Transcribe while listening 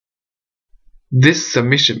This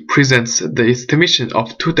submission presents the estimation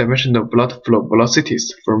of two-dimensional blood flow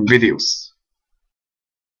velocities from videos.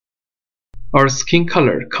 Our skin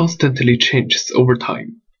color constantly changes over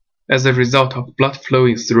time as a result of blood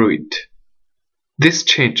flowing through it. This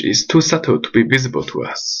change is too subtle to be visible to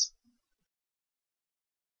us.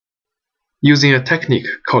 Using a technique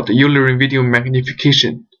called Eulerian video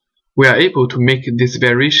magnification, we are able to make this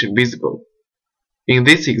variation visible. In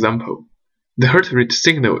this example, the heart rate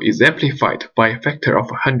signal is amplified by a factor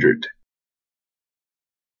of 100.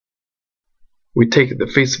 We take the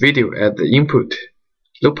face video as the input,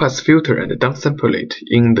 low-pass filter and downsample it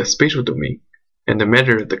in the spatial domain, and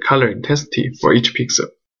measure the color intensity for each pixel.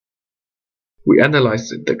 We analyze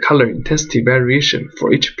the color intensity variation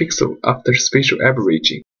for each pixel after spatial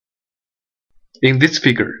averaging. In this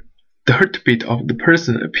figure, the heartbeat of the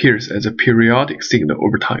person appears as a periodic signal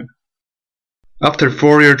over time. After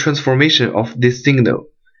Fourier transformation of this signal,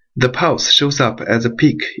 the pulse shows up as a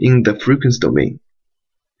peak in the frequency domain.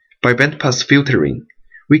 By bandpass filtering,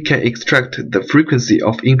 we can extract the frequency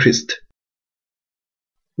of interest.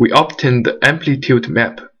 We obtain the amplitude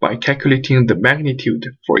map by calculating the magnitude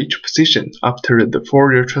for each position after the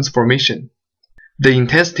Fourier transformation. The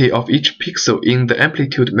intensity of each pixel in the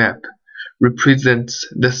amplitude map represents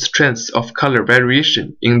the strength of color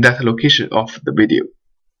variation in that location of the video.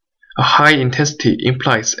 A high intensity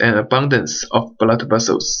implies an abundance of blood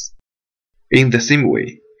vessels. In the same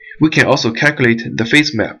way, we can also calculate the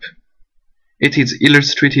phase map. It is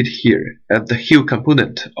illustrated here as the hue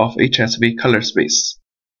component of HSV color space.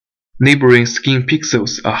 Neighboring skin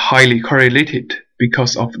pixels are highly correlated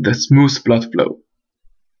because of the smooth blood flow.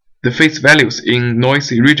 The phase values in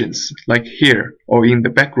noisy regions, like here or in the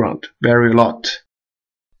background, vary a lot.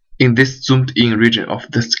 In this zoomed-in region of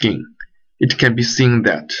the skin, it can be seen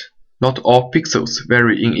that not all pixels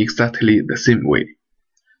vary in exactly the same way.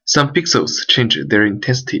 Some pixels change their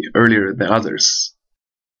intensity earlier than others.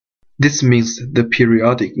 This means the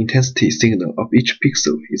periodic intensity signal of each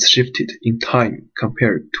pixel is shifted in time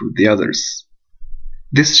compared to the others.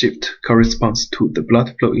 This shift corresponds to the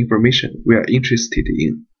blood flow information we are interested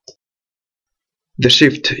in. The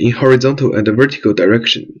shift in horizontal and vertical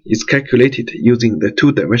direction is calculated using the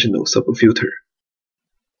two-dimensional subfilter.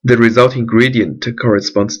 The resulting gradient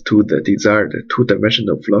corresponds to the desired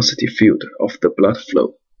two-dimensional velocity field of the blood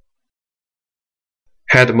flow.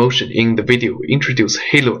 Head motion in the video introduces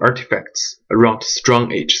halo artifacts around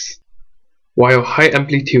strong edges, while high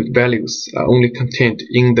amplitude values are only contained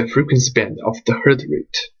in the frequency band of the heart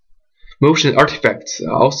rate. Motion artifacts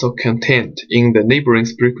are also contained in the neighboring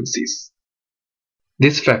frequencies.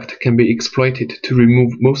 This fact can be exploited to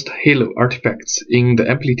remove most halo artifacts in the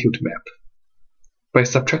amplitude map. By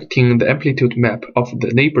subtracting the amplitude map of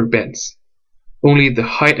the neighbor bands, only the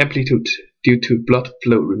high amplitude due to blood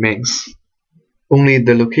flow remains. Only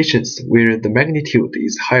the locations where the magnitude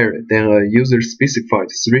is higher than a user-specified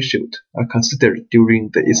threshold are considered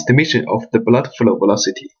during the estimation of the blood flow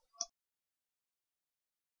velocity.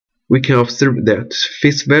 We can observe that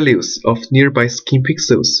phase values of nearby skin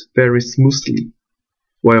pixels vary smoothly,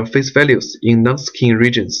 while phase values in non-skin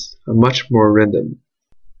regions are much more random.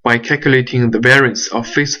 By calculating the variance of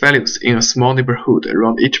phase values in a small neighborhood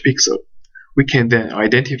around each pixel, we can then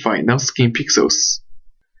identify non-skin pixels.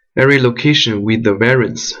 Every location with the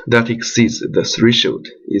variance that exceeds the threshold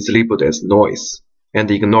is labeled as noise and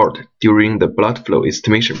ignored during the blood flow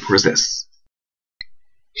estimation process.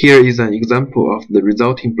 Here is an example of the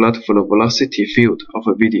resulting blood flow velocity field of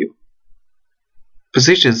a video.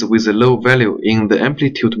 Positions with a low value in the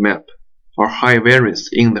amplitude map or high variance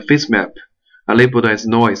in the phase map are labeled as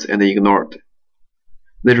noise and ignored.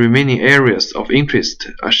 The remaining areas of interest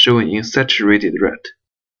are shown in saturated red.